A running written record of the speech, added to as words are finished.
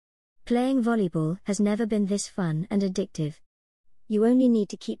Playing volleyball has never been this fun and addictive. You only need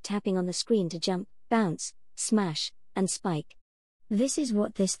to keep tapping on the screen to jump, bounce, smash, and spike. This is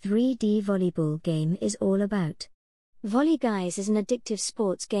what this 3D volleyball game is all about. Volley Guys is an addictive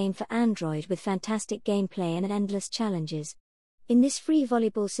sports game for Android with fantastic gameplay and endless challenges. In this free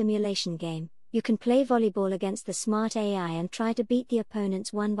volleyball simulation game, you can play volleyball against the smart AI and try to beat the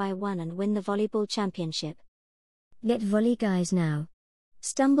opponents one by one and win the volleyball championship. Get Volley Guys now.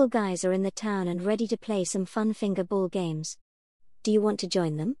 Stumble Guys are in the town and ready to play some fun finger ball games. Do you want to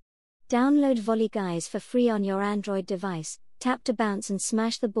join them? Download Volley Guys for free on your Android device, tap to bounce and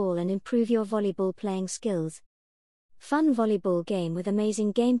smash the ball and improve your volleyball playing skills. Fun volleyball game with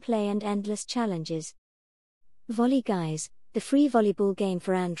amazing gameplay and endless challenges. Volley Guys, the free volleyball game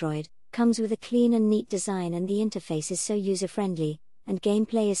for Android, comes with a clean and neat design, and the interface is so user-friendly, and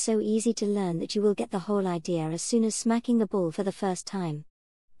gameplay is so easy to learn that you will get the whole idea as soon as smacking the ball for the first time.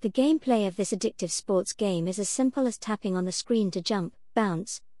 The gameplay of this addictive sports game is as simple as tapping on the screen to jump,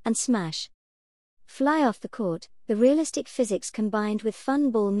 bounce, and smash. Fly off the court, the realistic physics combined with fun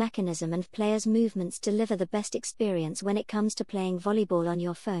ball mechanism and players' movements deliver the best experience when it comes to playing volleyball on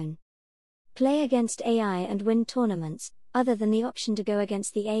your phone. Play against AI and win tournaments. Other than the option to go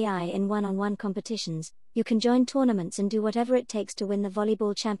against the AI in one-on-one competitions, you can join tournaments and do whatever it takes to win the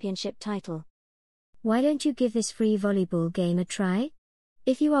volleyball championship title. Why don't you give this free volleyball game a try?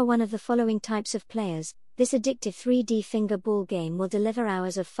 If you are one of the following types of players, this addictive 3D finger ball game will deliver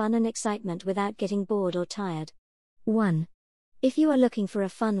hours of fun and excitement without getting bored or tired. 1. If you are looking for a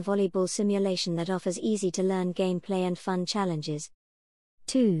fun volleyball simulation that offers easy-to-learn gameplay and fun challenges.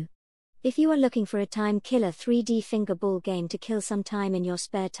 2. If you are looking for a time-killer 3D finger ball game to kill some time in your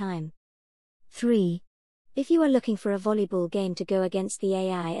spare time. 3. If you are looking for a volleyball game to go against the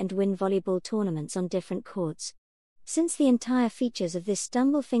AI and win volleyball tournaments on different courts. Since the entire features of this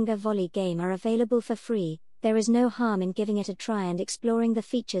stumble finger volley game are available for free, there is no harm in giving it a try and exploring the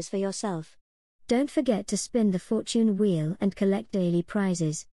features for yourself. Don't forget to spin the fortune wheel and collect daily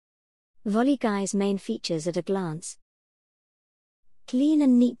prizes. Volley Guys' main features at a glance. Clean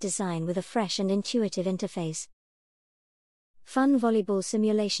and neat design with a fresh and intuitive interface. Fun volleyball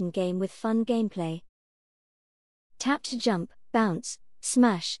simulation game with fun gameplay. Tap to jump, bounce,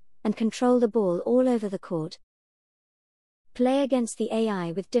 smash, and control the ball all over the court. Play against the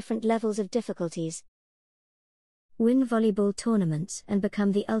AI with different levels of difficulties. Win volleyball tournaments and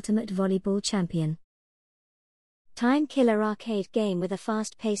become the ultimate volleyball champion. Time killer arcade game with a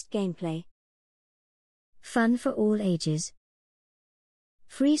fast-paced gameplay. Fun for all ages.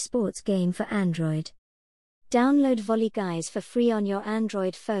 Free sports game for Android. Download Volley Guys for free on your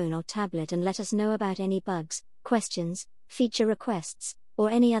Android phone or tablet and let us know about any bugs, questions, feature requests, or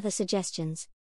any other suggestions.